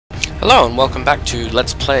Hello and welcome back to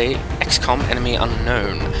Let's Play XCOM Enemy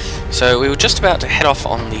Unknown. So we were just about to head off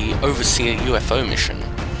on the Overseer UFO mission,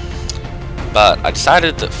 but I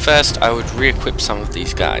decided that first I would re-equip some of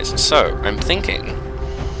these guys. So I'm thinking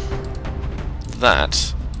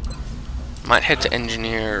that I might head to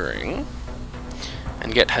engineering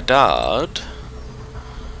and get Haddad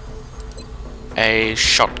a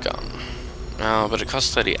shotgun. No, but it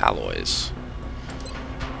costs 30 alloys.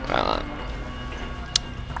 Well,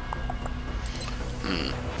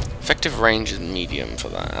 effective range is medium for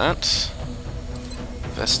that.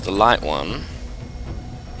 Versus the light one.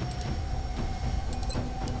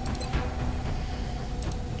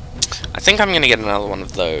 I think I'm going to get another one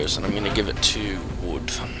of those, and I'm going to give it to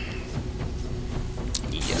Wood.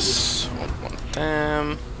 Yes, want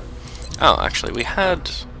them. Oh, actually, we had...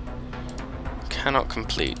 Cannot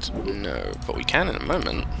complete. No, but we can in a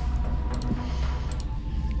moment.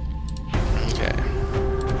 Okay.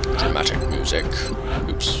 Dramatic music.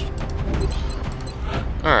 Oops.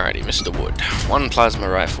 Alrighty, Mr. Wood. One plasma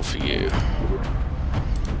rifle for you.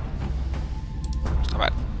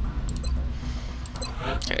 Stop it.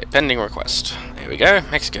 Okay, pending request. There we go.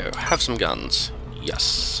 Mexico. Have some guns.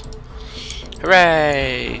 Yes.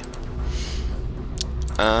 Hooray!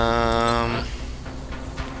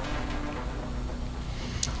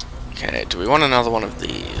 Okay, do we want another one of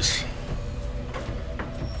these?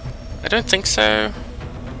 I don't think so.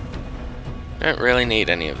 Don't really need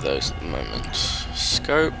any of those at the moment.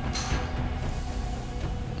 Scope?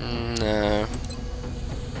 No.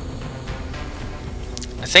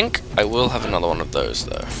 I think I will have another one of those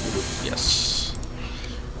though. Yes.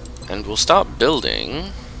 And we'll start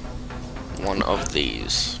building one of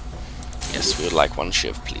these. Yes, we would like one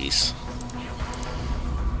shiv, please.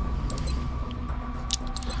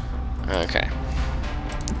 Okay.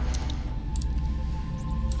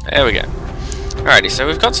 There we go. Alrighty, so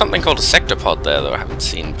we've got something called a Sectopod there that I haven't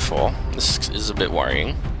seen before. This is a bit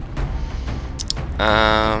worrying.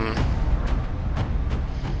 I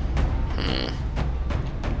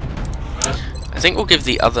think we'll give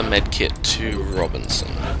the other medkit to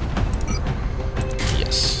Robinson.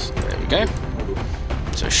 Yes, there we go.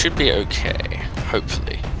 So it should be okay,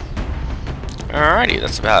 hopefully. Alrighty,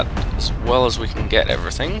 that's about as well as we can get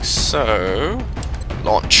everything, so...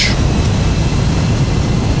 launch!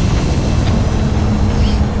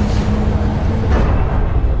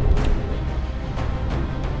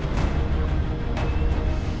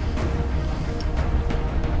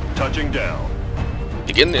 Touching down.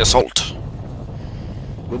 Begin the assault.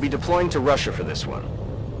 We'll be deploying to Russia for this one.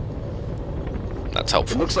 That's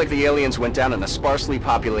helpful. It looks like the aliens went down in a sparsely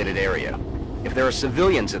populated area. If there are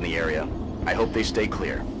civilians in the area, I hope they stay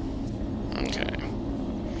clear. Okay.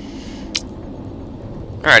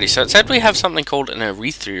 Alrighty, so it said we have something called an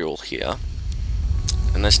ethereal here.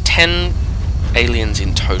 And there's 10 aliens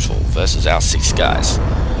in total versus our 6 guys.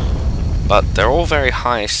 But they're all very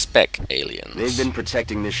high-spec aliens. They've been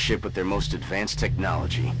protecting this ship with their most advanced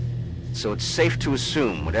technology. So it's safe to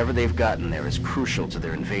assume whatever they've gotten there is crucial to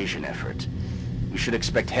their invasion effort. We should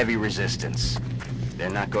expect heavy resistance. They're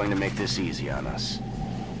not going to make this easy on us.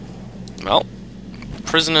 Well,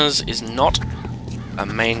 prisoners is not a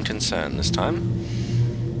main concern this time.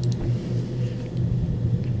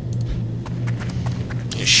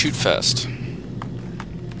 You shoot first.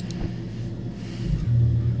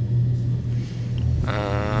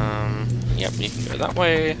 Yep, you can go that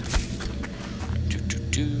way.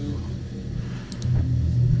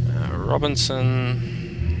 Robinson,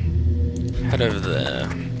 head over there.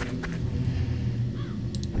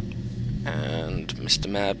 And Mr.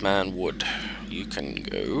 Madman Wood, you can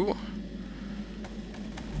go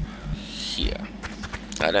here.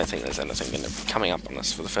 I don't think there's anything going to be coming up on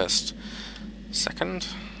us for the first second.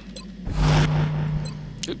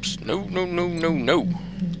 Oops, no, no, no, no, no.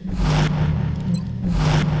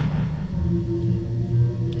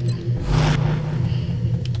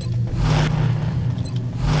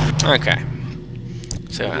 Okay,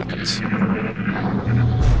 see what happens.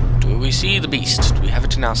 Do we see the beast? Do we have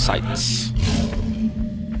it in our sights?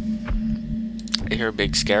 I hear a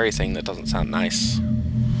big scary thing that doesn't sound nice.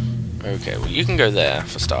 Okay, well you can go there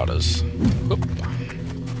for starters. Whoop.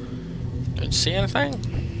 Don't see anything?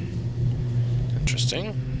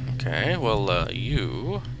 Interesting. Okay, well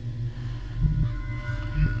you...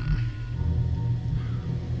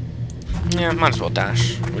 Yeah, might as well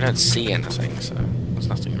dash. We don't see anything, so there's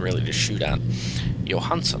nothing really to shoot at.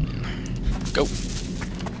 Johansson. Go.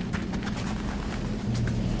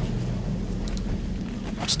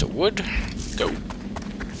 Mr. Wood. Go.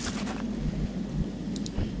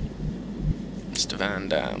 Mr. Van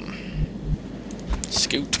Dam.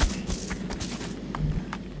 Scoot.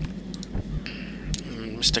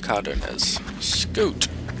 Mr. Cardones. Scoot.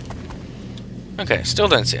 Okay, still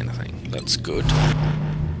don't see anything. That's good.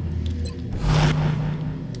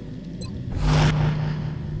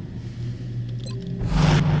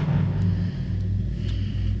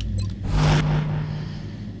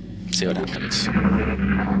 See what happens.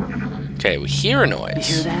 Okay, we hear a noise.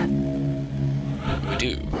 You hear that? We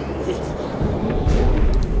do.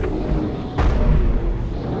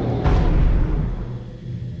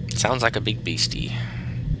 Sounds like a big beastie.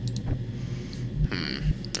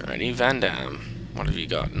 Alrighty, Van Damme. What have you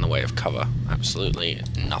got in the way of cover? Absolutely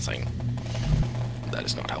nothing. That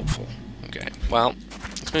is not helpful. Okay, well,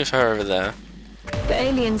 let's move her over there. The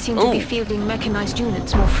aliens seem to be fielding mechanized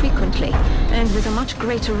units more frequently, and with a much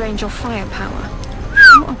greater range of firepower.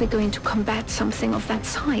 How are they going to combat something of that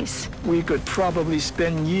size? We could probably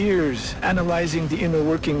spend years analyzing the inner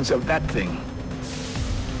workings of that thing.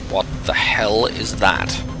 What the hell is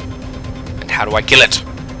that? And how do I kill it?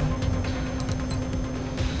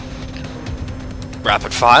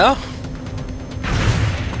 Rapid fire?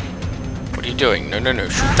 What are you doing? No, no, no,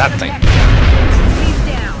 shoot that thing.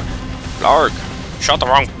 Larg! Shot the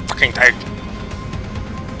wrong fucking thing!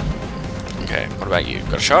 Okay, what about you?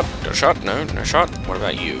 Got a shot? Got a shot? No, no shot. What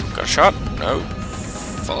about you? Got a shot? No.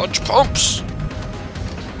 Fudge pumps!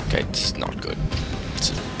 Okay, this is not good.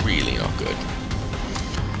 This is really not good.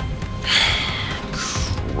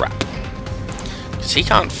 Crap. Because he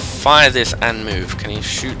can't fire this and move. Can he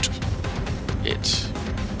shoot it?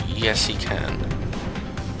 Yes, he can.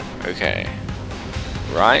 Okay.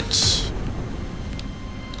 Right.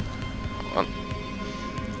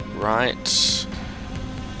 Right.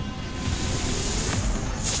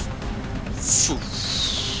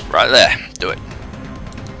 Right there. Do it.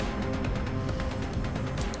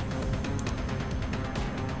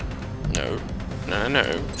 No. No,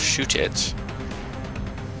 no. Shoot it.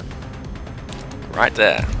 Right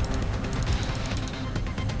there.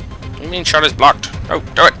 What do you mean shot is blocked? Oh,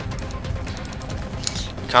 do it!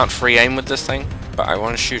 You can't free aim with this thing, but I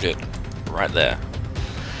want to shoot it. Right there.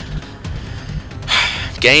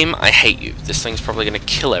 Game, I hate you. This thing's probably going to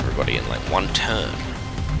kill everybody in like one turn.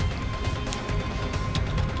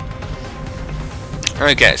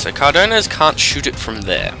 Okay, so Cardones can't shoot it from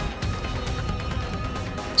there.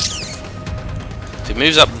 If he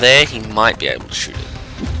moves up there, he might be able to shoot it.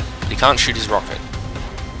 But he can't shoot his rocket.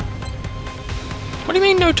 What do you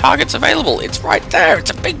mean no targets available? It's right there.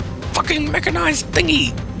 It's a big fucking mechanized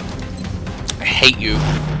thingy. I hate you.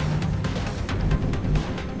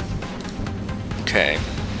 Okay.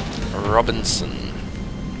 Robinson.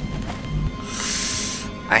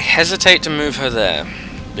 I hesitate to move her there,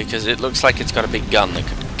 because it looks like it's got a big gun that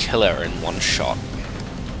could kill her in one shot.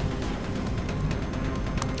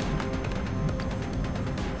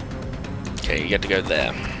 Okay, you get to go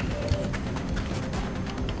there.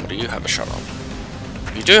 What do you have a shot on?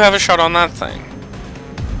 You do have a shot on that thing.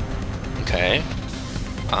 Okay.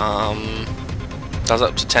 Does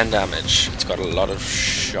up to 10 damage. It's got a lot of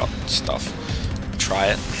shot stuff. Try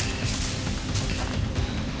it.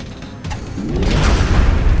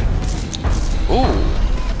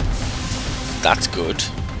 Ooh. That's good.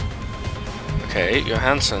 Okay,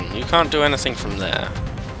 Johansson, you can't do anything from there.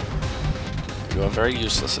 You are very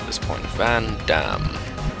useless at this point. Van Damme.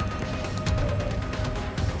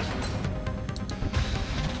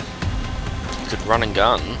 You could run and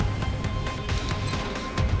gun.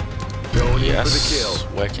 Yes.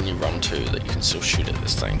 Where can you run to that you can still shoot at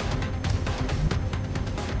this thing?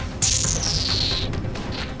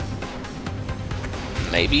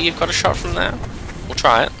 Maybe you've got a shot from there? We'll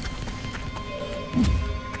try it.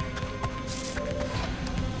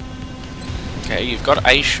 Okay, you've got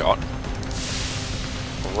a shot.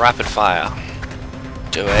 Rapid fire.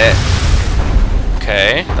 Do it.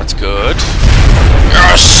 Okay, that's good.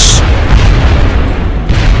 Yes!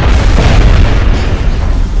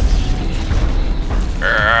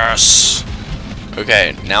 Yes!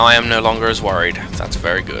 Okay, now I am no longer as worried. That's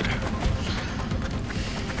very good.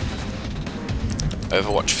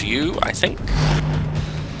 Overwatch for you, I think.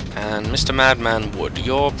 And Mr. Madman Wood,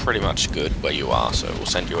 you're pretty much good where you are, so we'll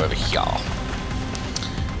send you over here.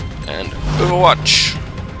 And Overwatch.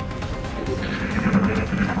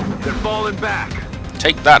 They're falling back.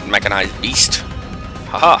 Take that, mechanized beast.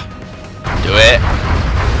 Haha. Do it.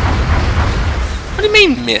 What do you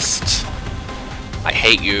mean, missed? I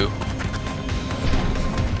hate you.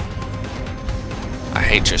 I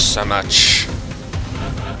hate you so much.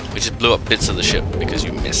 We just blew up bits of the ship because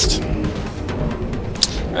you missed.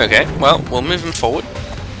 Okay, well, we'll move him forward.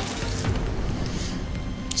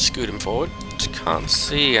 Scoot him forward. Can't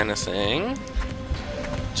see anything.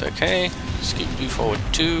 It's okay. Scoot you forward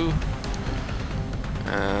too.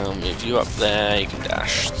 Move you up there, you can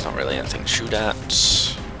dash. It's not really anything to shoot at.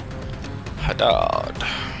 Hadad.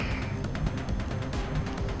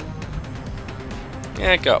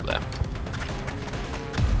 Yeah, go up there.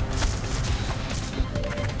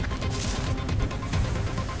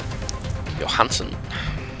 Johansson.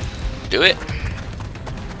 Do it.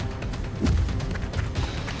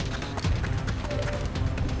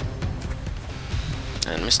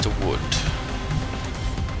 And Mr. Wood.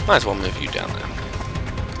 Might as well move you down there.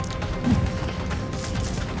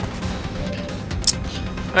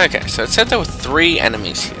 Okay, so it said there were 3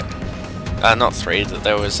 enemies here. Not 3, that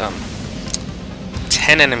there was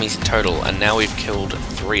 10 enemies in total, and now we've killed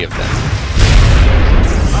 3 of them.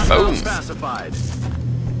 Boom!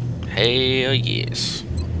 Hell yes.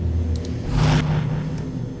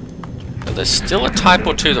 But there's still a type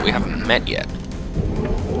or 2 that we haven't met yet,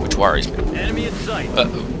 which worries me. Enemy in sight.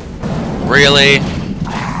 Uh-oh. Really?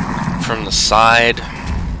 From the side?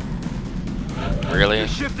 Really?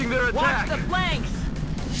 Shifting their attack. Watch the flanks.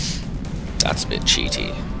 That's a bit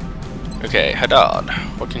cheaty. Okay, Hadad,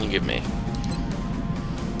 what can you give me?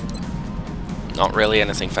 Not really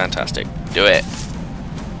anything fantastic. Do it.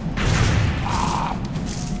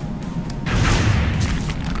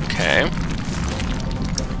 Okay.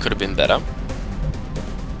 Could have been better.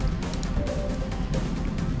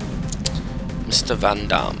 Mr. Van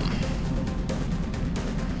Damme.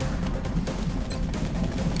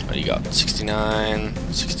 What do you got? 69,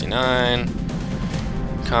 69.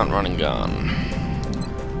 Can't run and gun.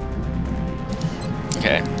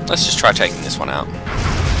 Okay, let's just try taking this one out.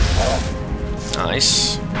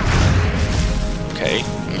 Nice. Okay,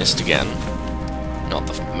 missed again. Not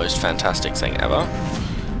the most fantastic thing ever.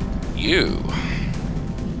 You.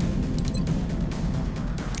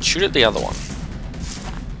 Shoot at the other one.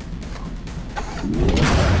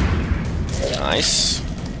 Nice.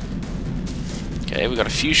 Okay, we got a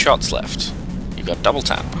few shots left. You've got double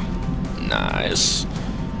tap. Nice.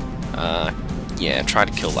 Yeah, try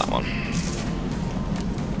to kill that one.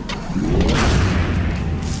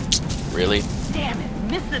 Really? Damn it,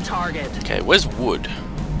 missed the target. Okay, where's Wood?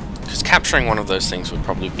 Because capturing one of those things would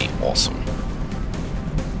probably be awesome.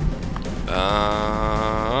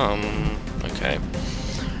 Okay.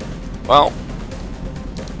 Well,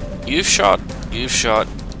 you've shot,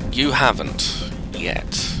 you haven't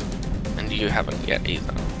yet. And you haven't yet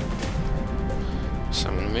either. So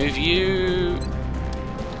I'm going to move you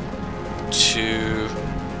to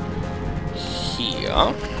here.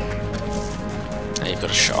 Now you've got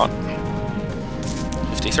a shot.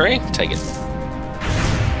 53, take it.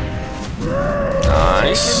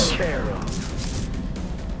 Nice.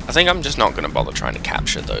 I think I'm just not going to bother trying to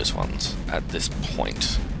capture those ones at this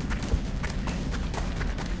point.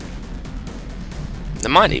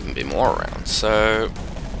 There might even be more around, so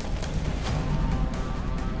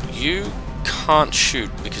you can't shoot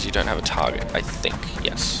because you don't have a target, I think.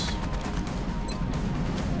 Yes.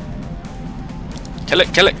 Kill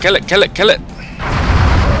it, kill it, kill it, kill it, kill it!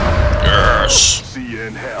 Yes! See you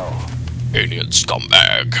in hell. Alien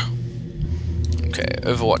scumbag. Okay,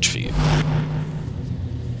 Overwatch for you.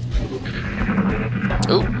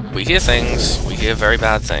 Oh, we hear things. We hear very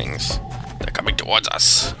bad things. They're coming towards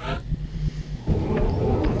us.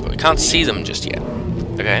 But we can't see them just yet.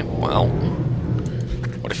 Okay, well.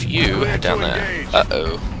 What if you head down there?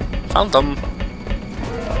 Uh-oh. Found them.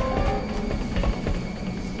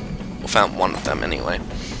 Well, found one of them anyway.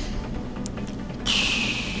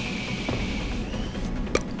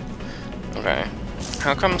 Okay.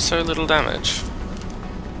 How come so little damage?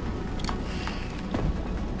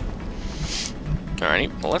 Alrighty,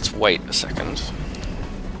 well let's wait a second.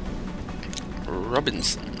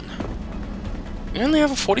 Robinson. You only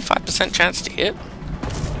have a 45% chance to hit?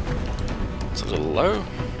 It's a little low.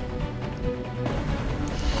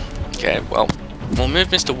 Okay, well, we'll move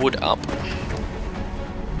Mr. Wood up.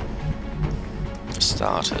 For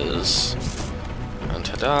starters. And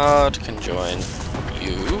Hadad can join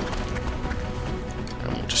you.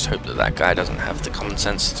 And we'll just hope that that guy doesn't have the common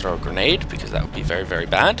sense to throw a grenade, because that would be very, very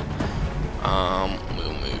bad.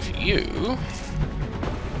 We'll move you.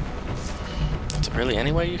 Is there really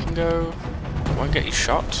anywhere you can go? Won't get you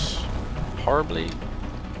shot horribly.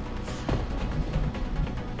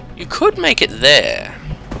 You could make it there.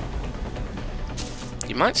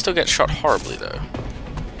 You might still get shot horribly though.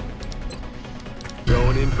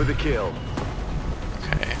 Going in for the kill.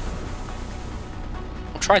 Okay.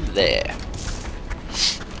 We'll try there.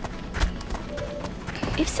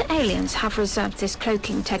 If the aliens have reserved this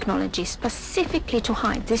cloaking technology specifically to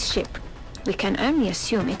hide this ship, we can only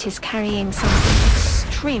assume it is carrying something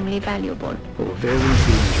extremely valuable. Oh, very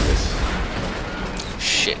dangerous.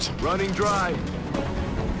 Shit. Running dry.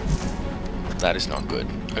 That is not good.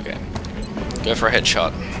 Okay. Go for a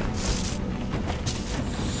headshot.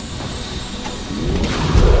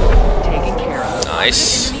 Taken care of.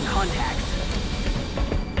 Nice. Enemy contact.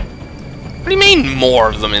 What do you mean more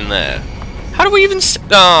of them in there? How do we even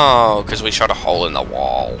oh, because we shot a hole in the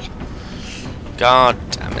wall. God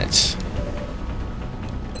damn it.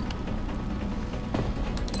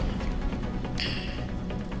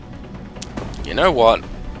 You know what?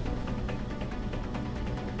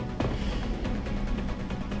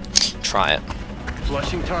 Try it.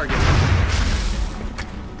 Flushing target.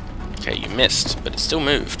 Okay, you missed, but it still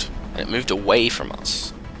moved. And it moved away from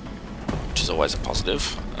us, which is always a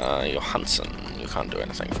positive. You're Hansen. You can't do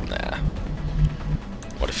anything from there.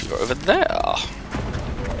 What if you go over there?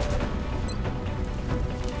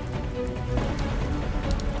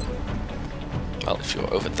 Well, if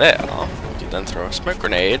you're over there, we can then throw a smoke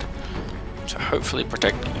grenade to hopefully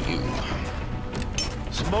protect you.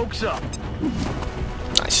 Smoke's up.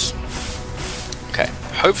 Nice. Okay,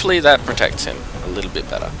 hopefully that protects him a little bit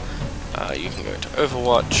better. You can go into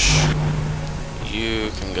Overwatch.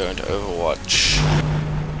 You can go into Overwatch.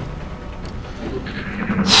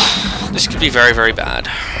 This could be very, very bad.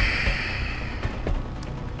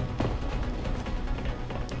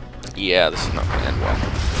 Yeah, this is not going to end well.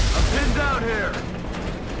 I'm pinned down here.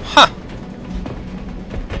 Huh.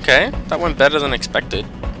 Okay, that went better than expected.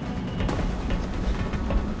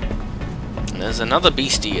 And there's another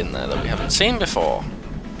beastie in there that we haven't seen before.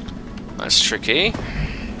 That's tricky.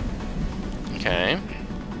 Okay.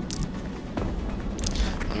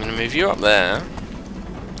 I'm going to move you up there.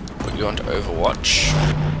 Put you onto Overwatch.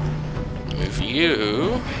 Move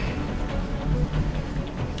you.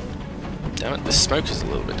 Damn it, this smoke is a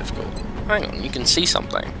little bit difficult. Hang on, you can see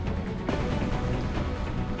something.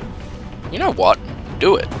 You know what?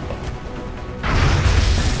 Do it.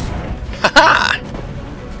 Haha!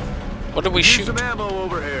 What did we shoot? Some ammo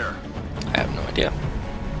over here. I have no idea.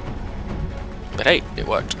 But hey, it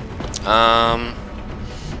worked.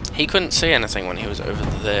 He couldn't see anything when he was over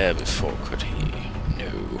there before, could he?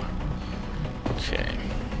 No. Okay.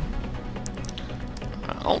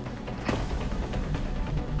 Well,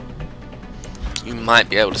 you might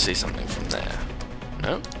be able to see something from there.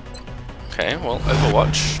 No? Okay, well,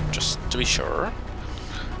 Overwatch, just to be sure.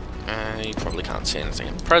 You probably can't see anything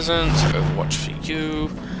at present, so Overwatch for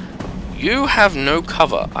you. You have no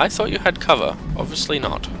cover. I thought you had cover. Obviously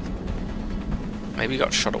not. Maybe you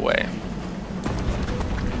got shot away.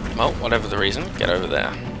 Well, whatever the reason, get over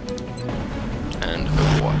there. And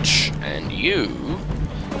Overwatch. And you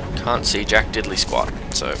can't see Jack Diddley squat,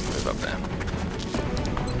 so move up there.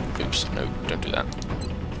 Oops, no, don't do that.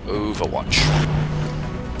 Overwatch.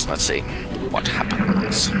 Let's see what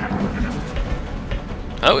happens.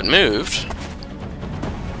 Oh, it moved.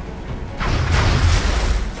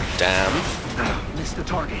 Damn. Missed the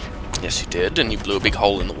target. Yes, you did, and you blew a big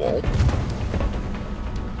hole in the wall.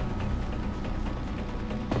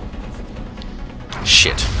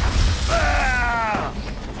 Shit.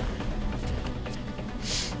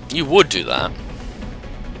 You would do that.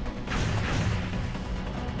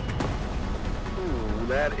 Ooh,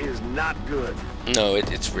 that is not good. No,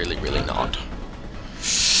 it's really, really not.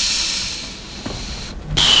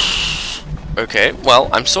 Okay, well,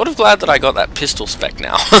 I'm sort of glad that I got that pistol spec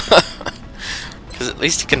now. Because at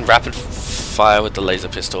least he can rapid fire with the laser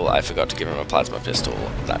pistol. I forgot to give him a plasma pistol.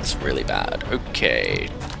 That's really bad. Okay,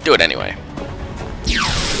 do it anyway.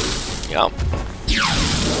 Yup.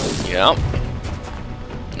 Yup.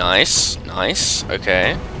 Nice, nice,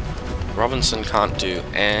 okay. Robinson can't do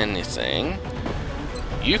anything.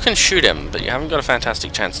 You can shoot him, but you haven't got a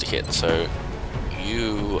fantastic chance to hit, so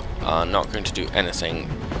you are not going to do anything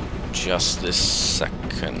just this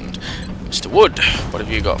second. Mr. Wood, what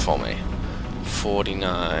have you got for me?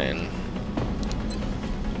 49.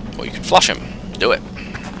 Well, you can flush him. Do it.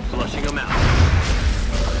 Flushing him out.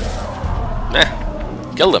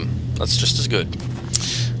 Nah. Killed him. That's just as good.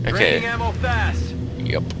 Okay. Draining ammo fast.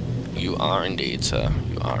 Yep. You are indeed, sir.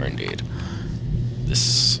 You are indeed.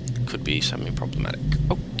 This could be semi-problematic.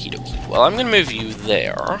 Okie dokie. Well, I'm going to move you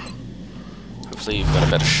there. Hopefully you've got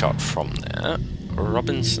a better shot from there.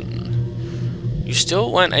 Robinson. You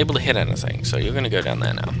still weren't able to hit anything, so you're going to go down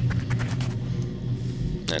there now.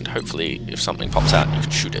 And hopefully, if something pops out, you can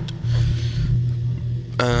shoot it.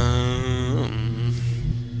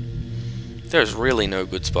 There's really no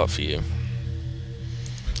good spot for you.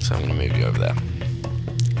 So I'm going to move you over there.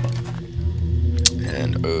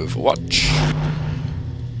 And Overwatch.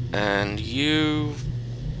 And you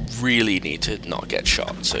really need to not get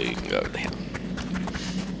shot, so you can go over here.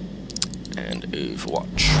 And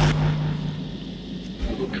Overwatch.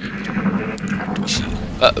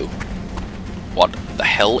 Uh-oh. What the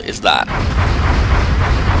hell is that?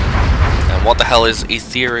 And what the hell is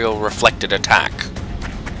ethereal reflected attack?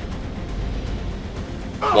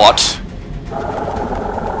 What?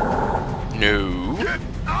 No. Get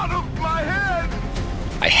out of my head!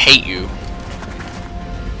 I hate you.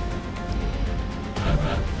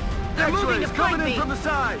 They're moving to flank me. From the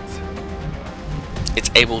sides. It's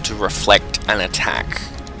able to reflect an attack.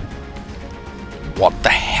 What the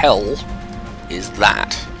hell is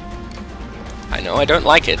that? I know I don't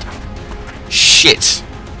like it. Shit.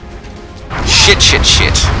 Shit, shit,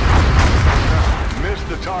 shit. Missed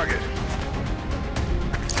the target.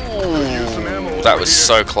 Ooh, that was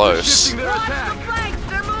so close. Watch the flanks.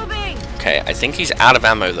 They're moving. Okay, I think he's out of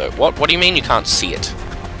ammo though. What do you mean you can't see it?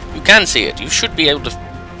 You can see it. You should be able to...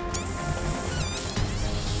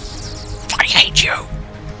 I hate you.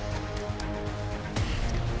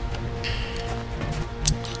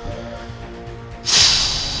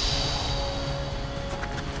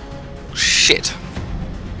 Shit.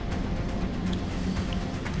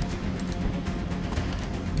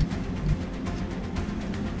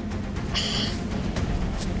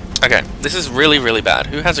 Okay, this is really, really bad.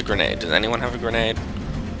 Who has a grenade? Does anyone have a grenade?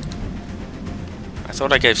 I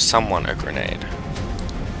thought I gave someone a grenade.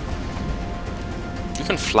 You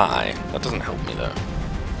can fly. That doesn't help me though.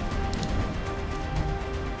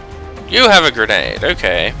 You have a grenade.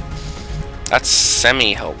 Okay. That's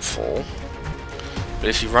semi-helpful. But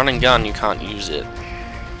if you run and gun, you can't use it.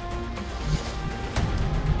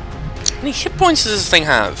 How many hit points does this thing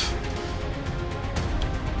have?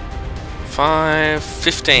 5,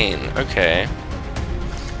 15. Okay.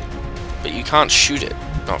 But you can't shoot it.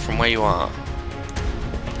 Not from where you are.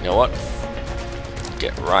 You know what?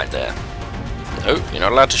 Get right there. No, you're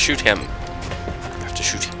not allowed to shoot him. You have to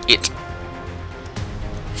shoot it.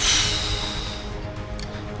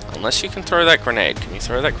 Unless you can throw that grenade. Can you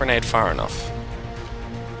throw that grenade far enough?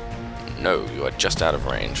 No, you are just out of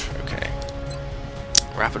range. Okay.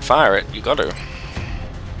 Rapid fire it. You got to.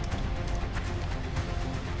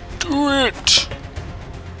 Do it!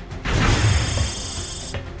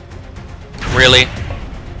 Really?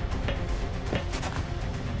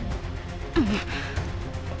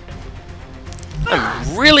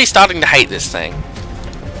 I'm really starting to hate this thing.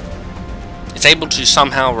 It's able to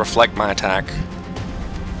somehow reflect my attack.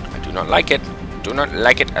 I do not like it. Do not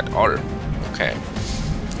like it at all. Okay.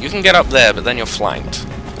 You can get up there, but then you're flanked.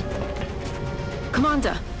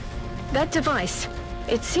 Commander, that device,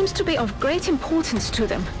 it seems to be of great importance to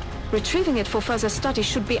them. Retrieving it for further study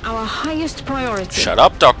should be our highest priority. Shut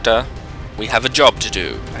up, Doctor. We have a job to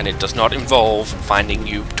do, and it does not involve finding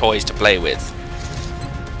you toys to play with.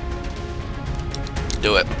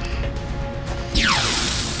 Do it.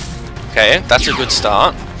 Okay, that's a good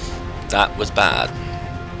start. That was bad.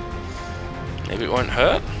 Maybe it won't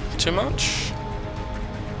hurt too much.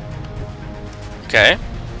 Okay.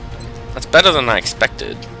 That's better than I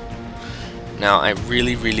expected. Now, I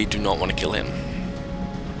really, really do not want to kill him.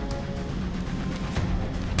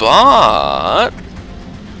 But...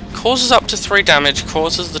 causes up to 3 damage,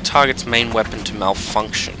 causes the target's main weapon to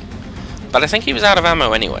malfunction. But I think he was out of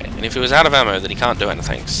ammo anyway. And if he was out of ammo, then he can't do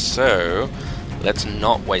anything. So, let's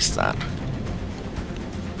not waste that.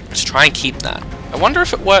 Let's try and keep that. I wonder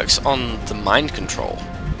if it works on the mind control.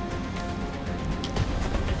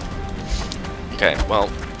 Okay, well,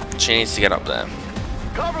 she needs to get up there.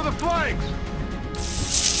 Cover the flanks.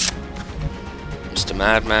 Mr.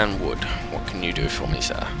 Madman Wood, what can you do for me,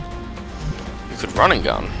 sir? You could run and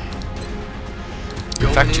gun. In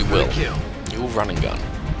fact, you will. You will run and gun.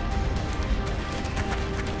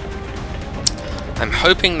 I'm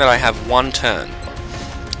hoping that I have one turn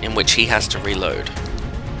in which he has to reload.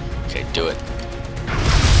 Okay, do it.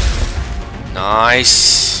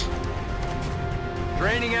 Nice.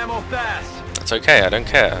 Draining ammo fast. That's okay, I don't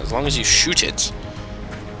care. As long as you shoot it.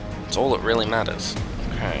 That's all that really matters.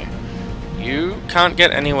 Okay. You can't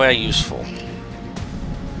get anywhere useful.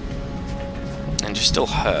 And you're still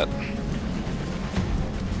hurt.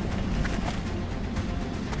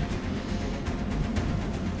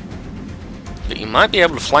 But you might be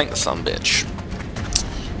able to flank the sumbitch.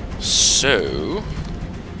 So,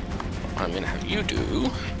 what I'm going to have you do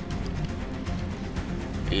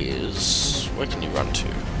is... where can you run to?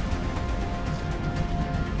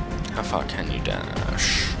 How far can you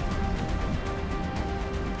dash?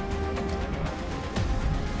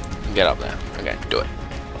 Get up there. Okay, do it.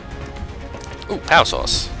 Ooh, power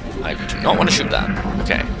source. I do not want to shoot that.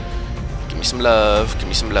 Okay. Give me some love. Give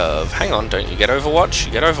me some love. Hang on, don't you get Overwatch?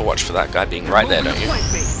 You get Overwatch for that guy being right there, don't you?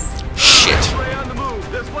 Shit.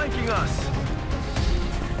 They're flanking us.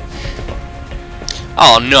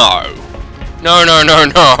 Oh no. No, no, no,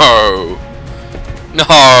 no. No!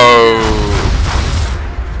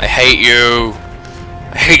 I hate you!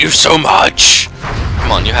 I hate you so much!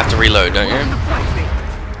 Come on, you have to reload, don't you?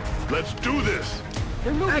 Let's do this.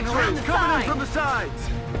 They're moving around the Coming in side. from the sides.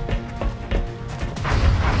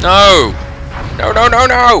 No! No, no, no,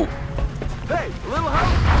 no! Hey, a little help.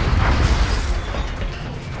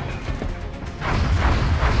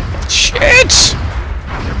 Shit!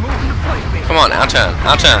 They're moving to flank me. Come on, our turn,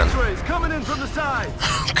 our turn. X-rays coming in from the sides.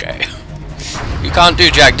 Okay. You can't do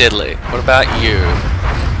Jack Diddley. What about you?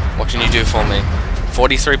 What can you do for me?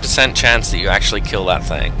 43% chance that you actually kill that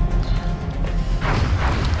thing.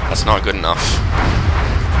 That's not good enough.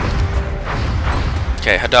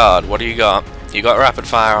 Okay, Haddad, what do you got? You got rapid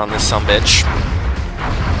fire on this sumbitch.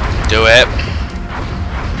 Do it.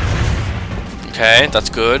 Okay, that's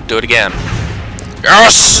good. Do it again.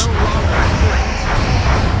 Yes!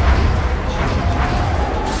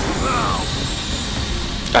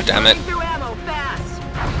 God damn it. Through ammo fast.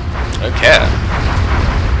 Okay.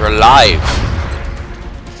 You're alive.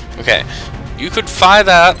 Okay. You could fire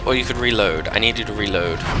that, or you could reload. I need you to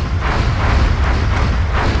reload.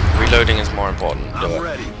 Reloading is more important. Do I'm it.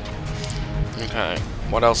 ready. Okay.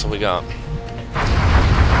 What else have we got?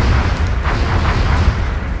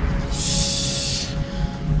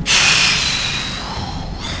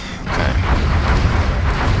 Okay.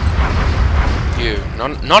 You.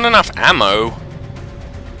 Not enough ammo?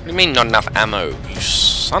 What do you mean not enough ammo? You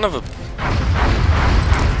son of a...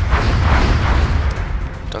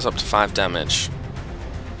 Does up to 5 damage.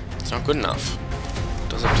 It's not good enough.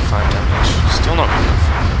 Does up to 5 damage. Still not good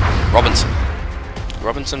enough. Robinson.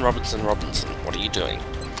 Robinson, Robinson, Robinson. What are you doing?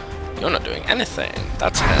 You're not doing anything.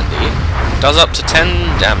 That's handy. Does up to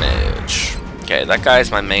 10 damage. Okay, that guy is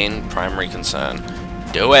my main primary concern.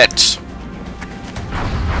 Do it!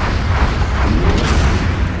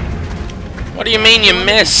 What do you mean you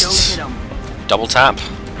missed? Double tap.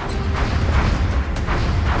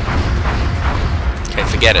 Okay,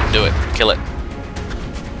 forget it. Do it. Kill it.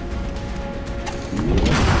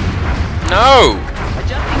 No!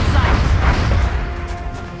 Adjusting sights.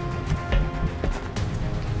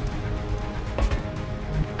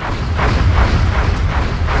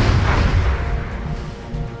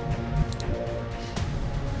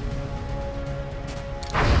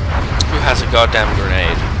 Who has a goddamn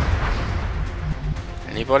grenade?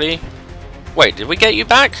 Anybody? Wait, did we get you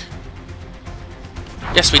back?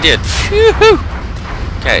 Yes, we did. Phew!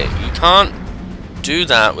 Okay, you can't do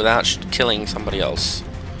that without killing somebody else.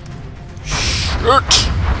 Shit!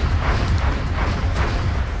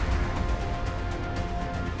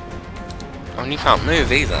 Oh, and you can't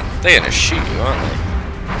move either. They're gonna shoot you, aren't they?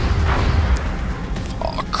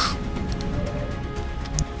 Fuck.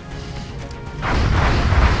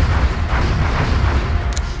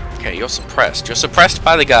 Okay, you're suppressed. You're suppressed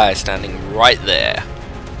by the guy standing right there.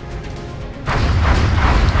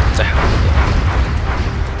 What the hell?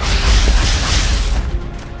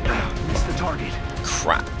 Missed the target.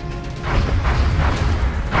 Crap.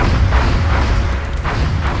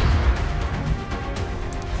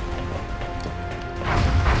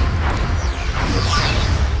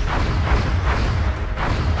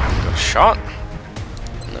 Got a shot?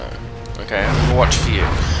 No. Okay, Overwatch for you.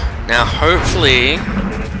 Now, hopefully,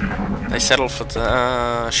 they settle for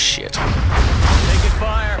the shit. Taking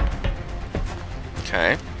fire.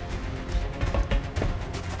 Okay.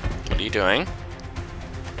 What are you doing?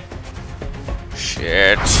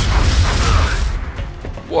 Shit.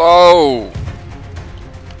 Whoa!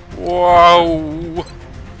 Whoa!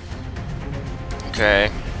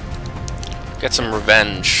 Okay. Get some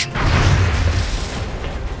revenge.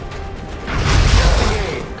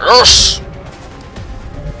 Yes!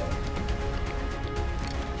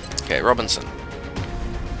 Okay, Robinson.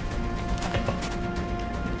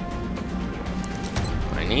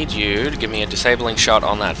 I need you to give me a disabling shot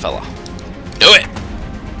on that fella. Do it!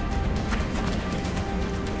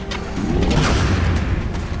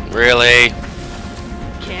 Really?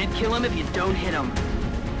 Can't kill him if you don't hit him.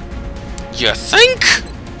 You think?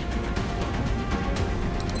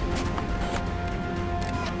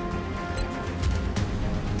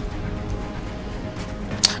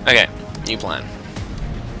 Okay, new plan.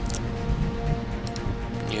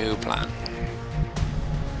 New plan.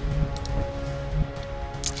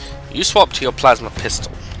 You swap to your plasma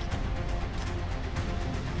pistol.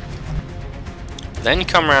 Then you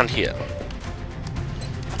come around here.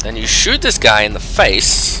 Then you shoot this guy in the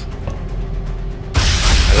face.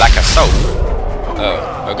 Like a so.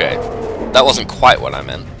 Oh, okay. That wasn't quite what I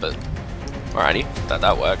meant, but alrighty,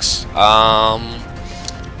 that works.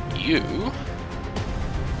 You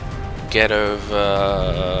get over.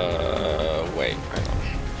 Wait, hang on.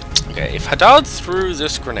 Okay, Okay, if Haddad threw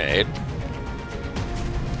this grenade...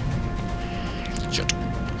 Shit.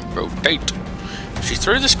 Rotate. If she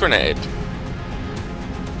threw this grenade...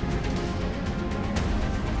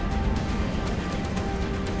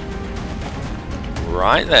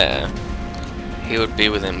 right there, he would be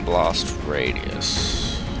within blast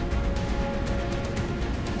radius.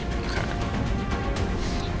 Okay.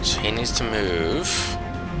 So he needs to move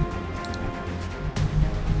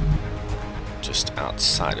just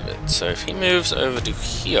outside of it. So if he moves over to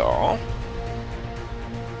here,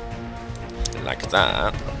 like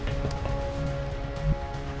that,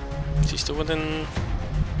 is he still within?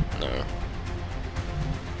 No.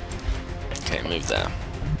 Okay, move there.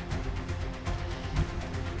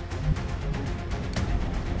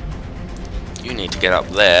 You need to get up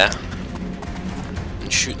there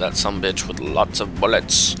and shoot that sumbitch with lots of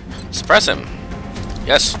bullets. Suppress him.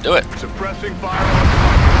 Yes, do it. Suppressing fire on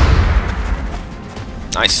target.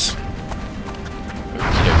 Nice.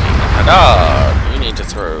 Okie dokie. Haddad, you need to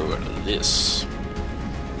throw this.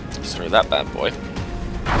 Let's throw that bad boy. Need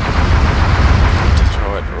to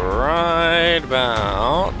throw it right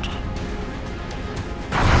about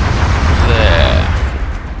there.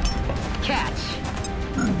 Catch.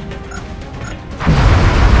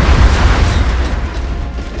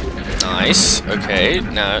 Nice. Okay,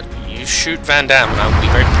 now you shoot Van Damme and I'll be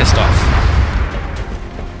very pissed off.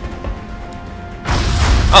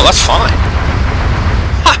 Oh, that's fine.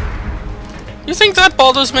 Ha! You think that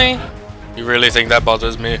bothers me? You really think that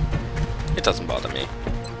bothers me? It doesn't bother me.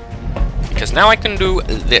 Because now I can do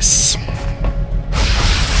this.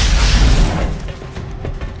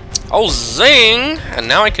 Oh, zing! And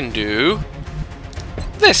now I can do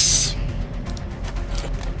this.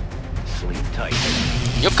 Sleep tight.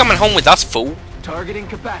 You're coming home with us, fool. Target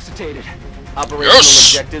incapacitated. Operational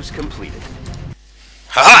Yes! objectives completed.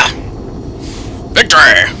 Ha!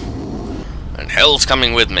 Victory! And hell's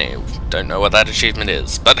coming with me. Don't know what that achievement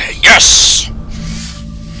is, but yes!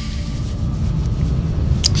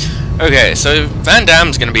 Okay, so Van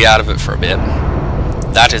Damme's gonna be out of it for a bit.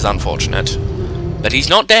 That is unfortunate. But he's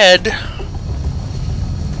not dead.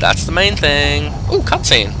 That's the main thing. Ooh,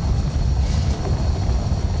 cutscene.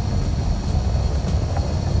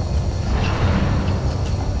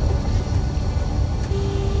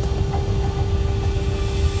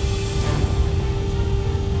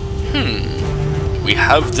 We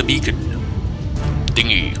have the beacon.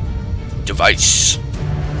 Thingy. Device.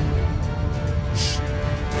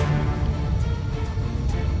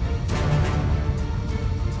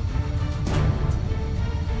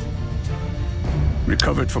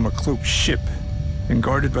 Recovered from a cloaked ship and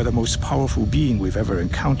guarded by the most powerful being we've ever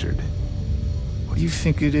encountered. What do you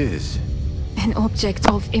think it is? An object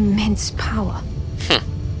of immense power.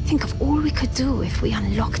 Think of all we could do if we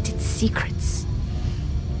unlocked its secrets.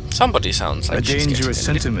 Somebody sounds like A she's dangerous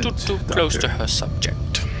getting a little sentiment, too close to Doctor. her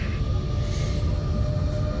subject.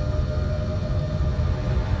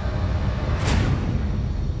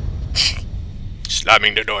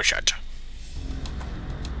 Slamming the door shut.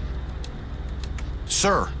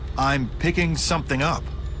 Sir, I'm picking something up.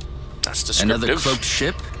 That's descriptive. Another cloaked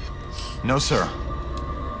ship? No, sir.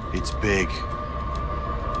 It's big.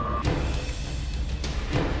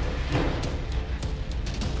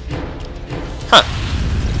 Huh.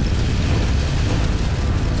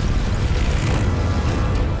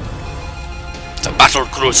 It's a battle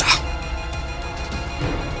cruiser.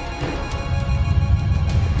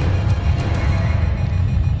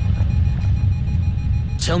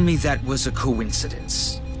 Tell me that was a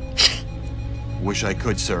coincidence. Wish I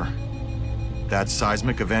could, sir. That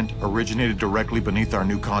seismic event originated directly beneath our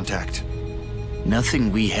new contact.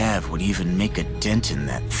 Nothing we have would even make a dent in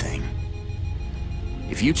that thing.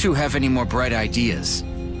 If you two have any more bright ideas,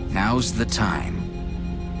 now's the time.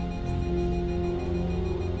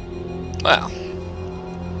 Well,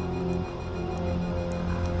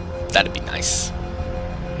 that'd be nice.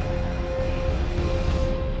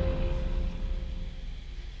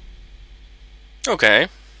 Okay.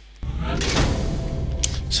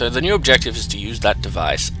 So the new objective is to use that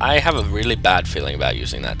device. I have a really bad feeling about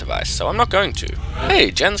using that device, so I'm not going to. Hey,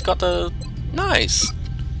 Jen's got the... Nice.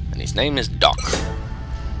 And his name is Doc.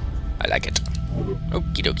 I like it.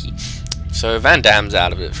 Okie dokie. So Van Damme's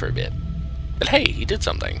out of it for a bit. But hey, he did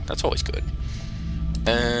something. That's always good.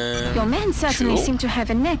 Your men certainly sure. seem to have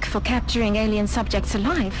a knack for capturing alien subjects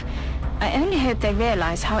alive. I only hope they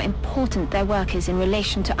realize how important their work is in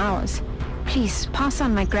relation to ours. Please pass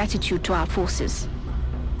on my gratitude to our forces.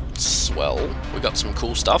 Swell. We got some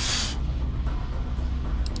cool stuff.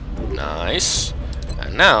 Nice.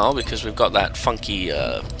 And now, because we've got that funky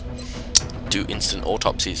do instant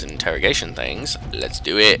autopsies and interrogation things, let's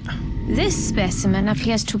do it. This specimen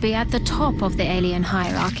appears to be at the top of the alien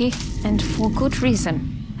hierarchy, and for good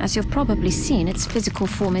reason. As you've probably seen, its physical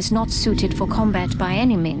form is not suited for combat by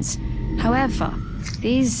any means. However,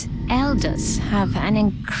 these elders have an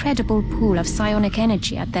incredible pool of psionic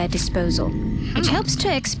energy at their disposal, which helps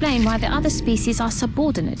to explain why the other species are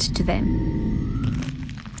subordinate to them.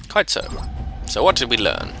 Quite so. So what did we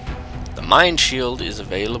learn? The mind shield is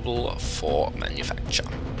available for manufacture.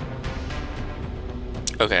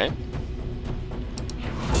 Okay.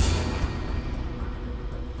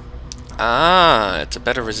 Ah, it's a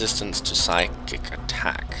better resistance to psychic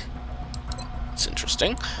attack. That's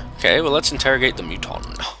interesting. Okay, well let's interrogate the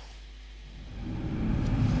muton.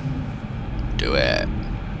 Do it.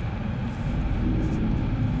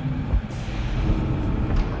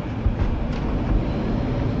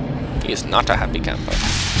 He is not a happy camper.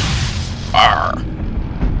 Arr!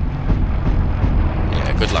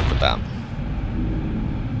 Yeah, good luck with that.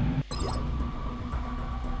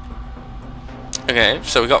 Okay,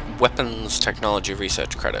 so we got weapons technology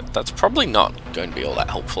research credit. That's probably not going to be all that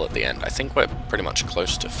helpful at the end. I think we're pretty much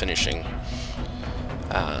close to finishing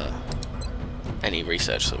any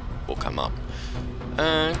research that will come up.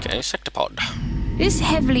 Okay, Sectopod. This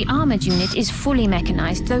heavily armored unit is fully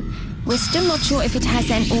mechanized, though we're still not sure if it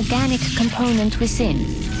has an organic component within.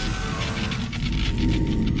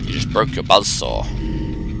 You just broke your buzzsaw.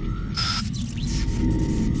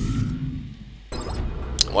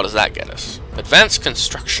 What does that get us? Advanced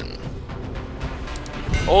construction.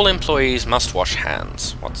 All employees must wash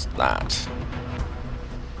hands. What's that?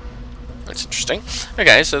 That's interesting.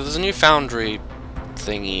 Okay, so there's a new foundry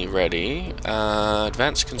thingy ready.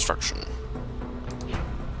 Advanced construction.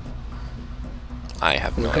 I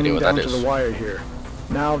have no idea what that is. We're coming down to the wire here.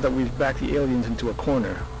 Now that we've backed the aliens into a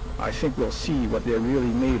corner, I think we'll see what they're really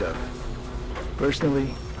made of.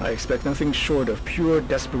 Personally, I expect nothing short of pure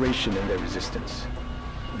desperation in their resistance.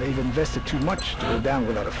 They've invested too much to go down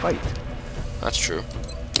without a fight. That's true.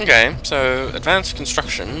 Okay, so advanced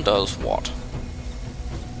construction does what?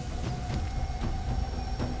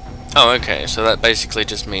 Oh, okay, so that basically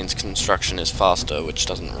just means construction is faster, which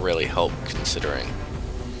doesn't really help considering.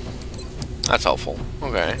 That's helpful.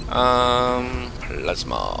 Okay,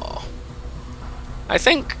 plasma. I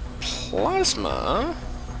think plasma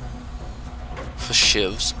for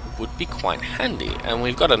shivs would be quite handy, and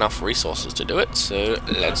we've got enough resources to do it, so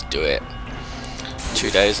let's do it.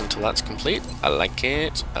 2 days until that's complete. I like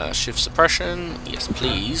it. Shift suppression, yes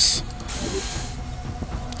please.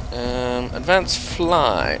 Advanced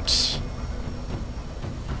flight.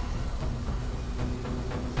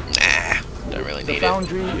 Nah, don't really need it. The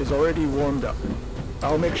foundry is already warmed up.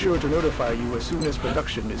 I'll make sure to notify you as soon as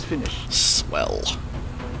production is finished. Swell.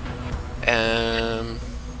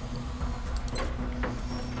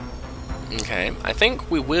 Okay, I think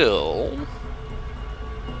we will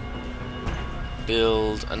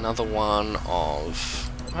build another one of...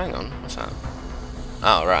 Hang on, what's that?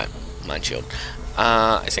 Oh, right, mind shield.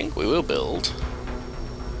 I think we will build...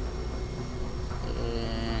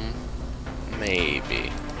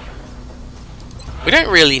 maybe. We don't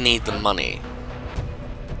really need the money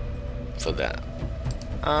for that.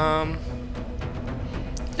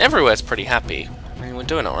 Everywhere's pretty happy. I mean, we're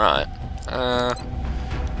doing alright.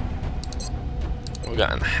 We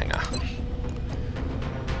got in the hangar.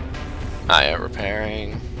 Ah, yeah,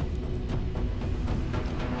 repairing.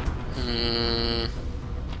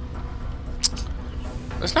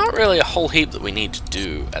 There's not really a whole heap that we need to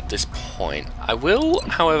do at this point. I will,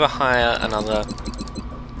 however, hire another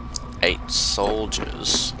 8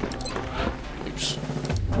 soldiers. Oops.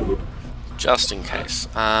 Just in case.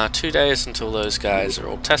 2 days until those guys are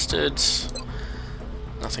all tested.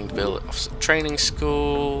 Nothing to build at officer training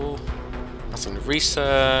school. Nothing to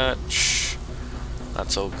research.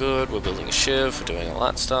 That's all good. We're building a shiv. We're doing all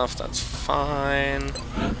that stuff. That's fine.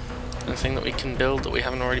 Anything that we can build that we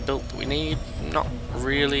haven't already built that we need? Not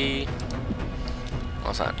really.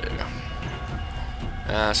 What's that do?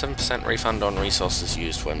 7% refund on resources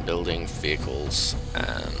used when building vehicles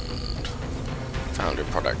and foundry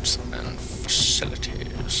products and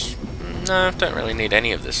facilities. No, don't really need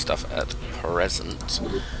any of this stuff at present.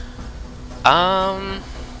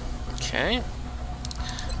 Okay.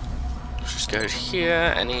 Let's just go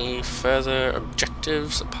here. Any further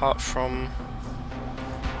objectives apart from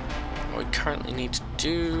what we currently need to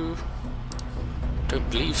do? Don't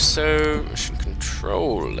believe so. Mission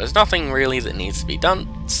control. There's nothing really that needs to be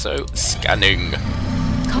done, so scanning.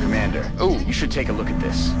 Commander, oh, you should take a look at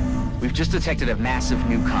this. We've just detected a massive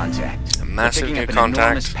new contact. A massive new We're picking up an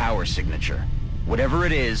enormous power signature. Whatever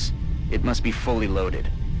it is, it must be fully loaded.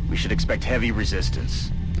 We should expect heavy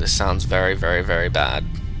resistance. This sounds very, very, very bad.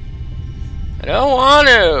 I don't want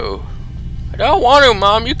to. I don't want to,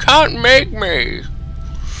 Mom. You can't make me.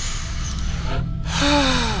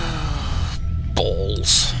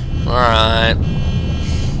 Balls. Alright.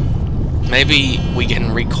 Maybe we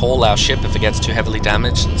can recall our ship if it gets too heavily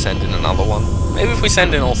damaged and send in another one. Maybe if we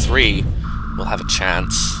send in all three, we'll have a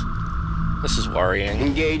chance. This is worrying.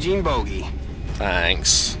 Engaging bogey.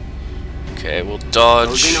 Thanks. Okay, we'll dodge.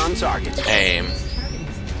 Closing on target. Aim.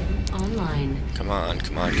 Online. Come on,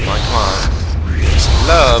 come on, come on, come on. Some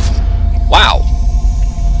love. Wow.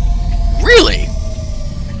 Really?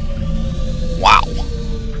 Wow.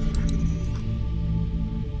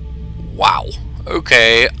 Wow.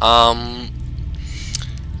 Okay,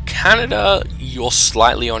 Canada, you're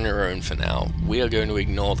slightly on your own for now. We are going to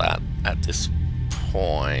ignore that at this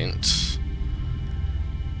point.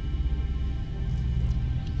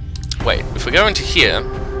 Wait, if we go into here,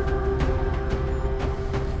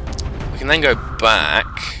 we can then go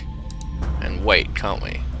back and wait, can't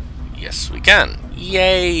we? Yes, we can.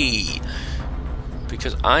 Yay!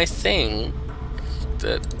 Because I think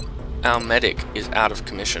that our medic is out of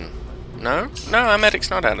commission. No? No, our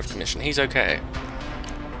medic's not out of commission. He's okay.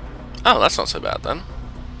 Oh, that's not so bad then.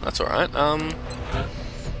 That's alright.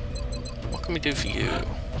 What can we do for you?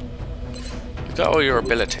 You've got all your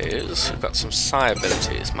abilities. You've got some psi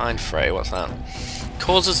abilities. Mind Fray, what's that?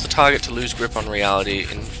 Causes the target to lose grip on reality,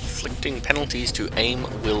 inflicting penalties to aim,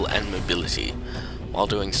 will, and mobility, while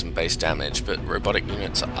doing some base damage, but robotic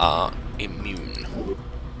units are immune.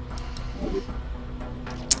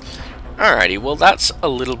 Alrighty, well that's a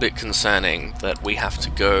little bit concerning that we have to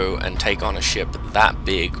go and take on a ship that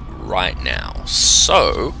big right now.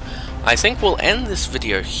 So, I think we'll end this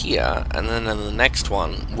video here, and then in the next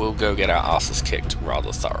one, we'll go get our asses kicked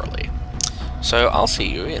rather thoroughly. So, I'll see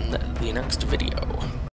you in the next video.